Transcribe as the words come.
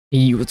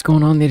Hey, what's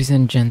going on, ladies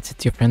and gents?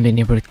 It's your friendly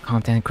neighborhood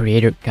content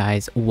creator,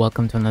 guys.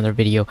 Welcome to another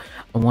video.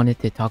 I wanted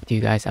to talk to you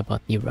guys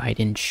about the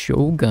Raiden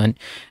Shogun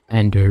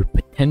and her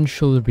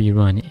potential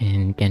rerun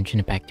in Genshin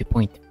Impact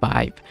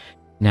 2.5.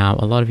 Now,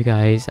 a lot of you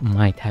guys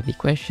might have the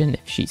question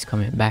if she's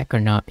coming back or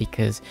not,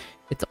 because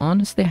it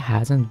honestly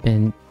hasn't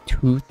been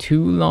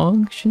too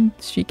long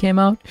since she came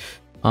out.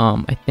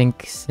 I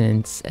think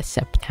since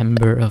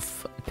September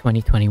of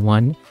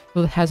 2021.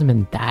 Well, it hasn't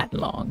been that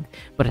long,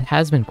 but it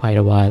has been quite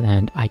a while,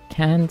 and I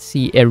can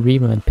see a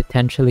rerun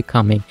potentially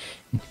coming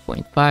in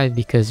 2.5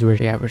 because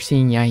we're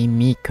seeing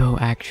Yaimiko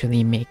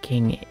actually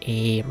making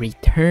a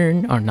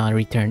return, or not a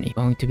return, it's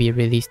going to be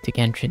released to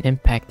Genshin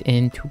Impact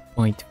in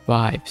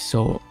 2.5.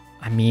 So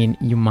I mean,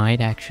 you might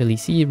actually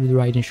see the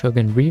Raiden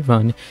Shogun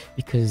rerun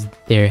because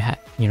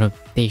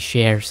they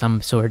share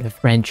some sort of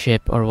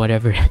friendship or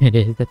whatever it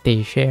is that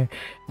they share,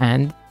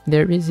 and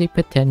there is a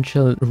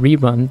potential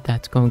rerun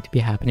that's going to be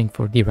happening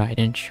for the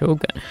Raiden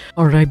Shogun.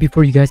 Alright,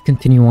 before you guys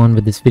continue on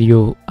with this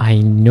video, I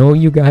know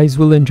you guys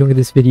will enjoy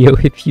this video.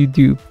 If you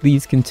do,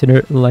 please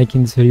consider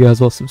liking this video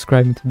as well,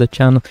 subscribing to the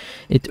channel.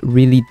 It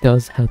really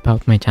does help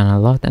out my channel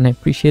a lot, and I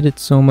appreciate it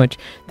so much.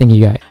 Thank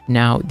you guys.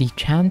 Now, the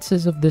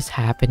chances of this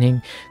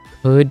happening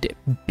could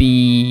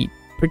be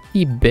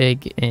pretty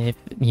big if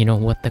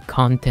what the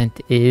content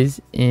is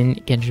in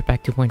Genshin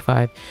Impact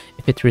 2.5,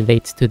 if it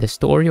relates to the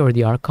story or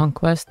the Archon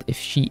quest. If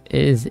she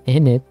is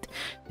in it,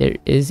 there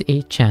is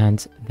a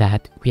chance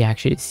that we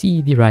actually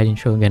see the Raiden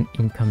Shogun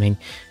incoming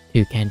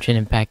to Genshin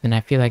Impact, and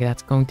I feel like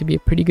that's going to be a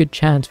pretty good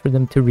chance for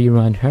them to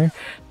rerun her.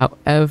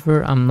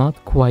 However, I'm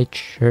not quite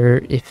sure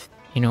if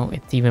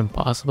it's even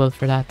possible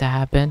for that to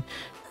happen.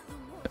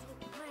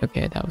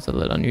 Okay, that was a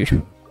little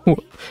unusual.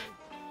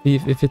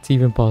 If it's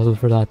even possible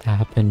for that to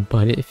happen,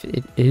 but if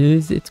it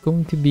is, it's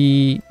going to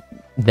be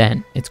that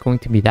time. It's going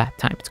to be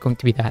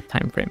that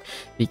time frame,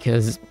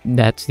 because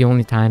that's the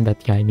only time that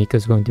Yaimiko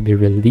is going to be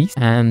released,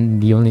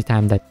 and the only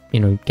time that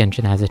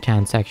Genshin has a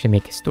chance to actually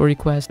make a story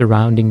quest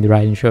surrounding the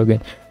Raiden Shogun,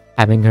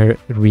 having her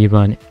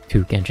rerun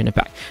to Genshin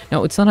Impact.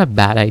 Now, it's not a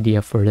bad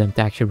idea for them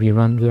to actually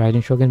rerun the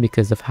Raiden Shogun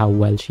because of how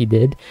well she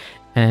did,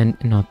 and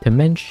not to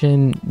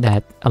mention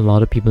that a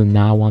lot of people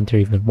now want her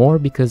even more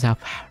because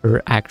of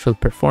her actual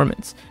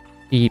performance.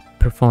 She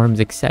performs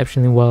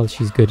exceptionally well.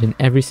 She's good in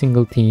every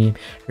single team.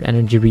 Her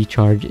energy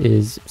recharge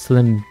is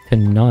slim to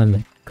none,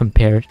 like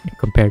compared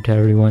to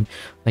everyone.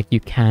 Like, you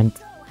can't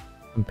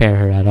compare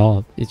her at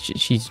all.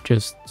 She's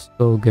just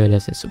so good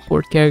as a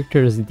support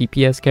character, as a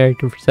DPS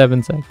character for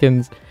 7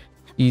 seconds.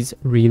 She's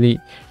really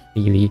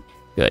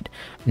good.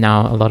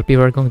 Now, a lot of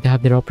people are going to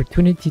have their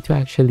opportunity to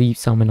actually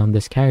summon on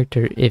this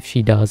character if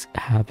she does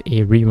have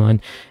a rerun,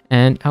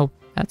 and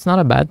that's not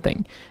a bad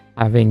thing.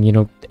 Having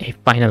a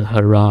final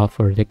hurrah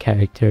for the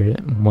character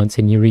once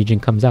a new region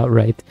comes out,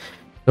 right?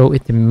 So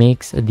it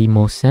makes the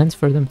most sense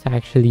for them to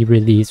actually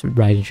release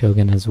Raiden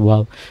Shogun as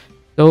well.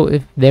 So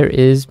if there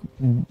is,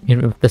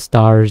 if the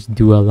stars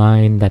do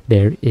align that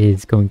there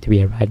is going to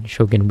be a Raiden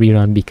Shogun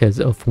rerun because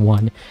of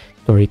 1,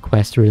 story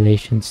quest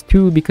relations,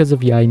 2, because of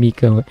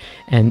Yaimiko,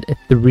 and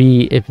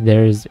 3, if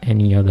there's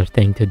any other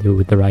thing to do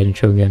with the Raiden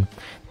Shogun,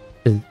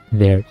 is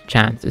their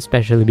chance,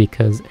 especially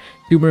because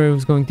Subaru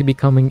is going to be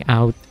coming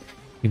out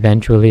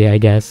eventually, I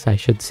guess I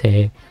should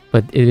say,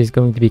 but it is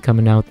going to be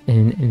coming out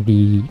in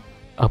the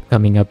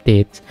upcoming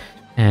updates.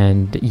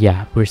 And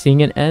yeah, we're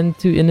seeing an end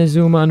to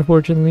Inazuma,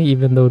 unfortunately,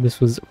 even though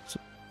this was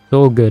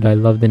so good. I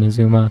loved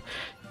Inazuma,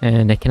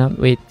 and I cannot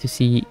wait to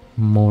see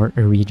more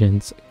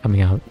regions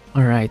coming out.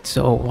 Alright,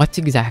 so what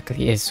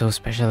exactly is so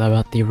special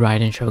about the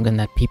Raiden Shogun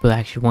that people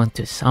actually want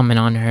to summon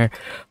on her?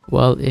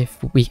 Well,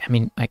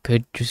 I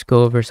could just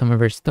go over some of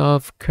her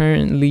stuff.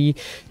 Currently,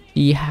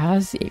 she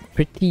has a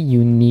pretty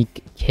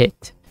unique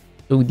kit.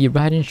 So the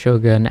Raiden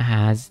Shogun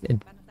has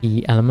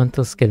the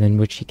elemental skill in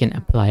which she can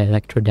apply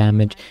electro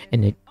damage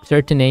in a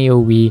certain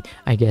AoE,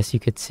 I guess you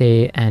could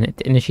say, and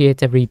it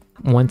initiates every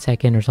 1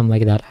 second or something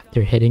like that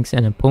after hitting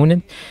an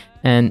opponent,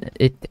 and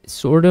it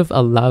sort of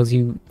allows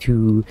you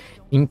to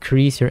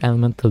increase your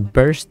elemental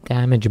burst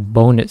damage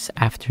bonus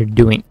after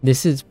doing.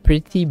 This is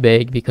pretty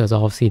big because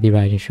obviously the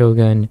Raiden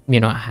Shogun,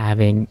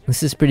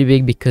 this is pretty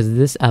big because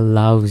this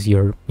allows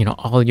your,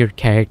 all your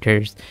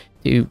characters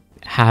to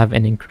have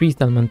an increased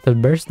elemental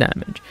burst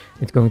damage.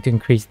 It's going to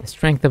increase the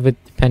strength of it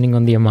depending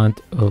on the amount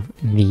of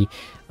the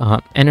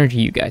energy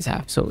you guys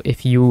have. So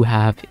if you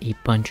have a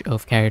bunch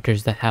of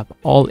characters that have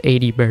all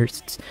 80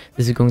 bursts,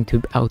 this is going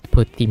to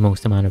output the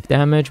most amount of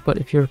damage. But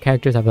if your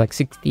characters have like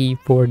 60,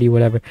 40,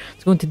 whatever,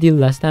 it's going to deal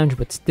less damage,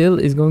 but still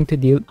is going to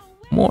deal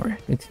more.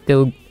 It's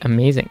still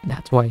amazing.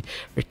 That's why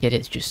her kit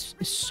is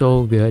just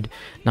so good.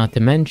 Not to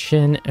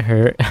mention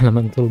her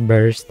elemental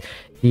burst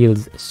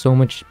deals so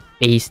much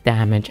base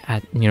damage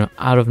at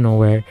out of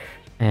nowhere,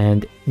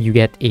 and you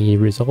get a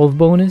resolve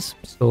bonus.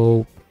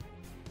 So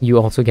you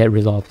also get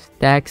resolve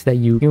stacks that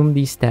you consume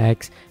these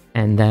stacks,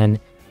 and then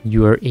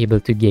you are able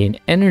to gain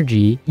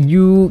energy.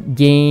 You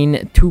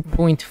gain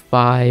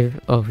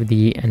 2.5 of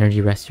the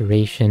energy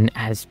restoration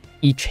as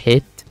each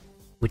hit,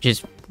 which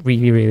is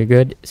really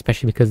good,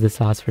 especially because this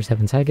lasts for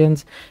 7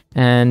 seconds,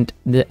 and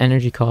the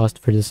energy cost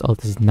for this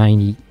ult is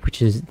 90,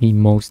 which is the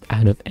most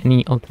out of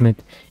any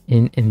ultimate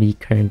in the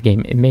current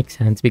game. It makes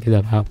sense because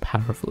of how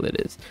powerful it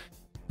is.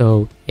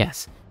 So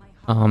yes,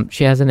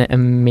 she has an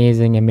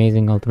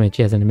amazing ultimate.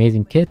 She has an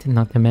amazing kit,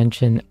 not to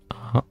mention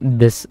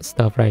this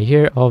stuff right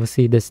here.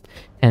 Obviously this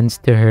tends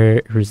to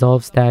her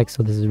resolve stack,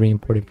 so this is really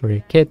important for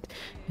her kit.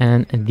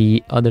 And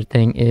the other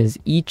thing is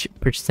each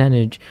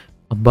percentage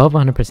above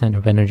 100%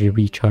 of energy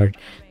recharge,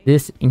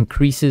 this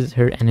increases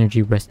her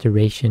energy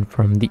restoration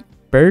from the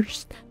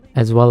burst,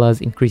 as well as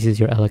increases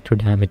your electro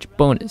damage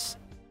bonus.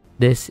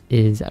 This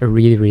is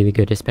really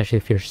good, especially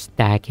if you're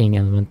stacking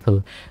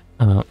elemental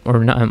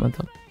or not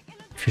elemental,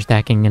 if you're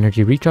stacking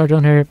energy recharge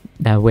on her.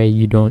 That way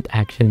you don't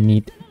actually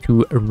need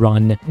to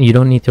run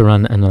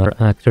another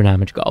electro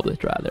damage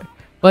goblet rather,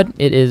 but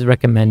it is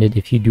recommended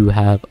if you do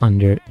have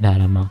under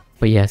that amount.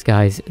 But yes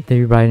guys,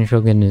 the Raiden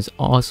Shogun is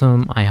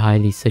awesome. I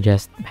highly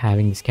suggest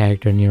having this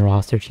character in your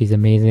roster. She's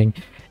amazing,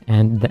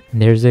 and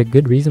there's a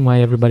good reason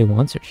why everybody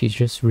wants her. She's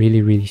just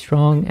really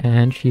strong,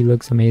 and she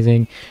looks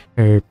amazing.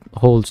 Her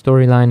whole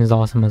storyline is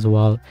awesome as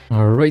well.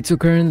 Alright, so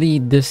currently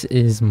this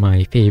is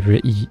my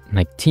favorite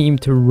team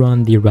to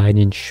run the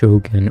Raiden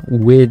Shogun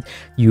with.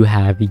 You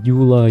have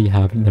Youll, you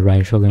have the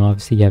Raiden Shogun,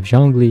 obviously you have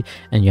Zhongli,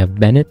 and you have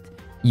Bennett.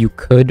 You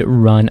could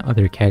run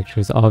other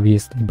characters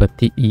obviously, but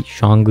the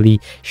Zhongli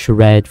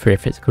shred for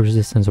physical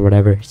resistance or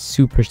whatever is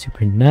super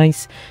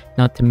nice.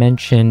 Not to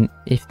mention,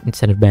 if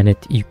instead of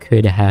Bennett you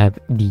could have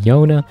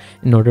Diona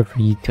in order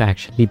for you to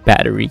actually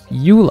battery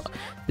Youll.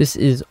 This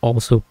is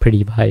also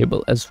pretty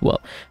viable as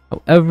well.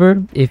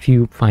 However, if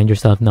you find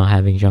yourself not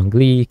having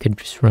Zhongli, you could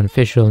just run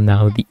official.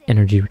 Now the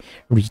energy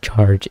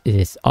recharge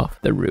is off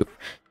the roof.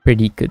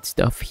 Pretty good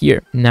stuff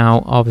here.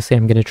 Now obviously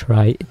I'm gonna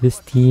try this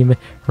team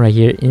right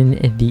here in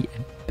the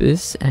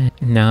Abyss, and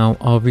now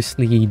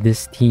obviously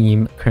this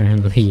team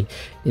currently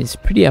is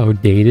pretty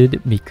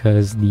outdated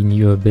because the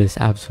new Abyss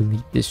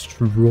absolutely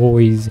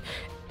destroys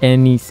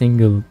any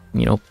single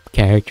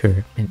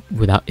character, and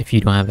if you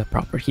don't have a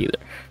proper healer.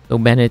 So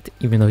Bennett,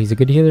 even though he's a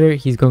good healer,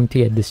 he's going to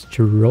get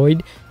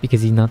destroyed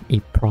because he's not a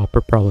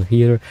proper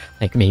healer,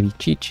 like maybe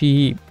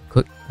Chi-Chi,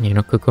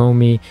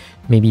 Kokomi,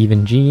 maybe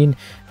even Jean.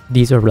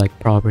 These are like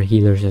proper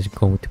healers that's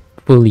going to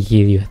fully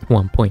heal you at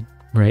one point,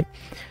 right?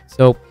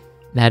 So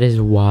that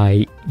is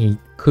why it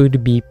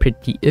could be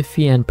pretty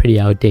iffy and pretty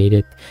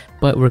outdated,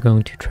 but we're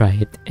going to try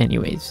it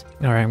anyways.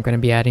 All right, I'm going to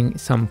be adding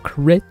some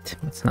crit.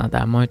 It's not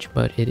that much,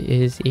 but it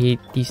is a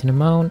decent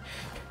amount.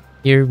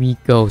 Here we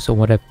go. So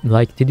what I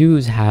like to do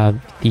is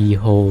have the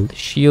whole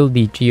shield,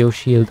 the geo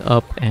shield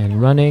up and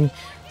running,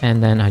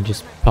 and then I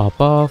just pop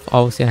off.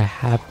 Obviously I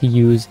have to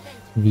use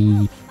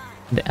the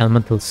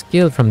elemental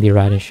skill from the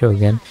Raiden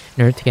Shogun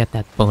in order to get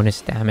that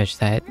bonus damage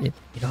that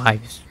I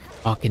was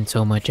talking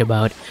so much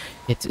about.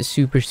 It's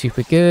super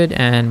good,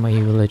 and my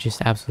Youll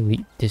just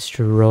absolutely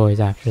destroys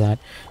after that.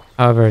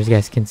 However, as you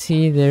guys can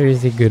see, there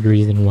is a good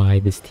reason why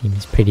this team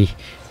is pretty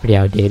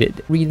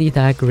outdated. Really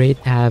that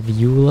great to have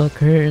Youll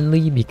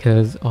currently,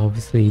 because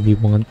obviously we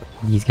want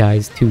these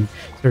guys to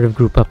sort of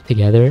group up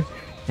together,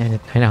 and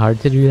it's kind of hard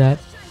to do that.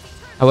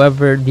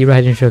 However, the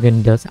Raiden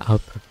Shogun does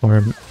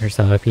outperform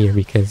herself here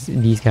because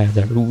these guys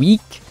are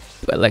weak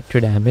to electro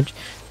damage.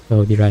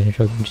 So the Raiden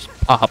Shogun just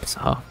pops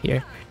off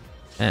here.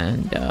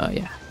 And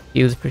yeah,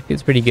 feels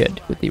pretty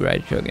good with the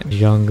Raiden Shogun.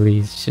 Zhongli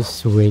is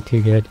just way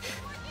too good.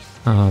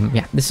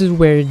 Yeah, this is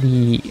where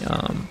the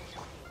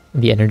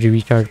energy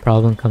recharge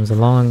problem comes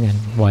along, and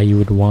why you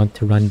would want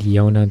to run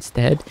Diona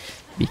instead,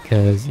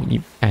 because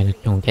you kind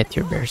of don't get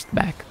your burst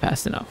back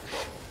fast enough.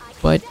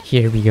 But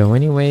here we go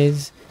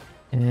anyways.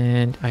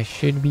 And I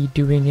should be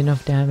doing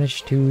enough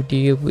damage to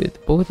deal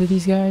with both of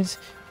these guys.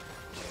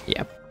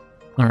 Yep.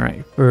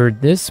 Alright, for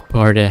this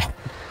part, it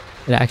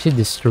actually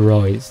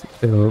destroys.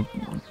 So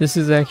this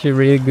is actually a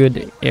really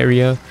good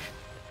area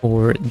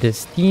for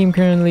this team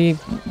currently,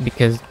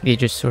 because they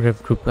just sort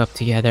of group up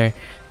together,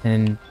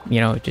 and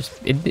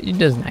it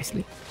does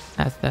nicely.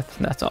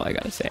 That's all I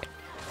gotta say.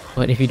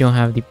 But if you don't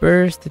have the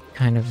burst, it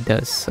kind of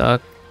does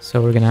suck.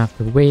 So we're gonna have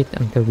to wait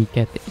until we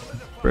get the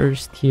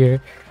burst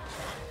here.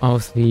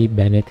 Obviously,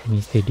 Bennett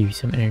needs to do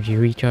some energy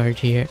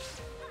recharge here.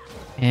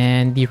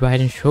 And the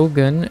Raiden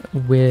Shogun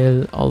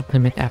will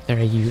ultimate after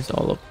I use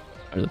all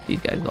of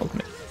these guys'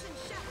 ultimate.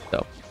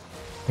 So,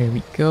 here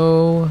we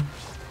go.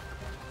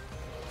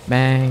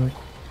 Bang.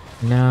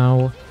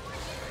 Now,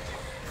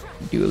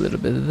 do a little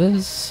bit of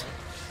this.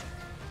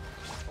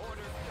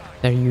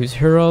 I use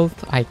her ult.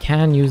 I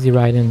can use the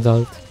Raiden's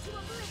ult,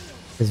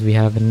 because we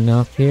have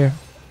enough here.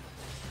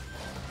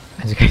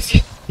 As you guys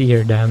can see,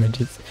 her damage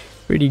is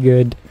pretty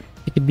good.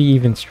 It could be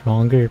even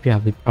stronger if you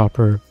have the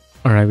proper...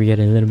 Alright, we get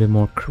a little bit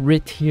more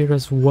crit here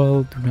as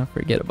well. Do not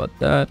forget about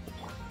that.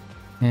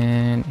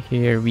 And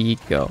here we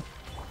go.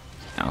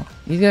 Now,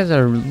 these guys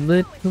are a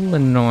little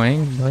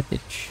annoying, but it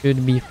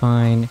should be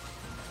fine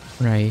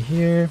right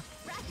here.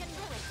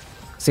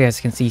 So you guys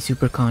can see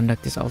super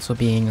conduct is also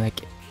being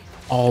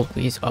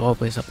always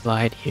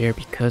applied here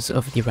because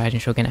of the Raiden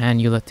Shogun and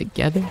Youll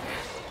together,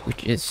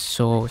 which is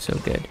so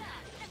good.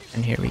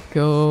 And here we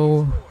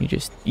go. We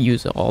just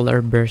use all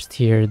our burst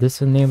here.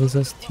 This enables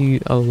us to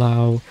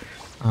allow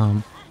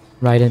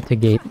Raiden to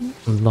get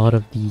a lot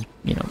of the,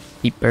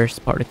 the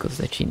burst particles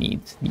that she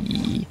needs.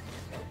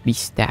 The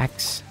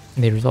stacks,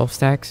 the resolve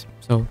stacks.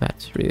 So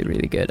that's really,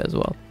 really good as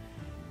well.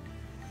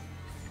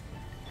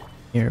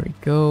 Here we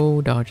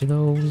go. Dodge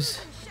those.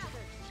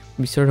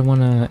 We sort of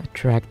want to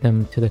attract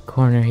them to the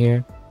corner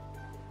here.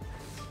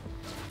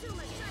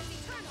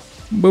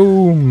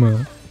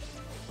 Boom!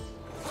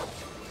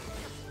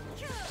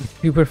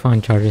 Super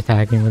fun charge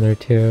attacking with her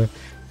too,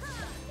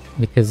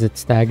 because it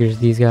staggers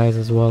these guys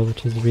as well,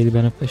 which is really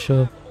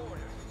beneficial.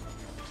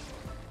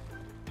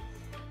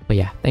 But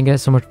yeah, thank you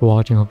guys so much for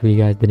watching. Hopefully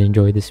you guys did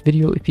enjoy this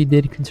video. If you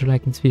did, consider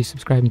liking this video,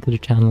 subscribing to the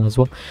channel as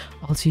well.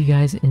 I'll see you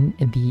guys in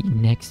the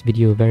next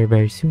video very,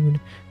 very soon.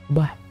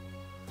 Bye.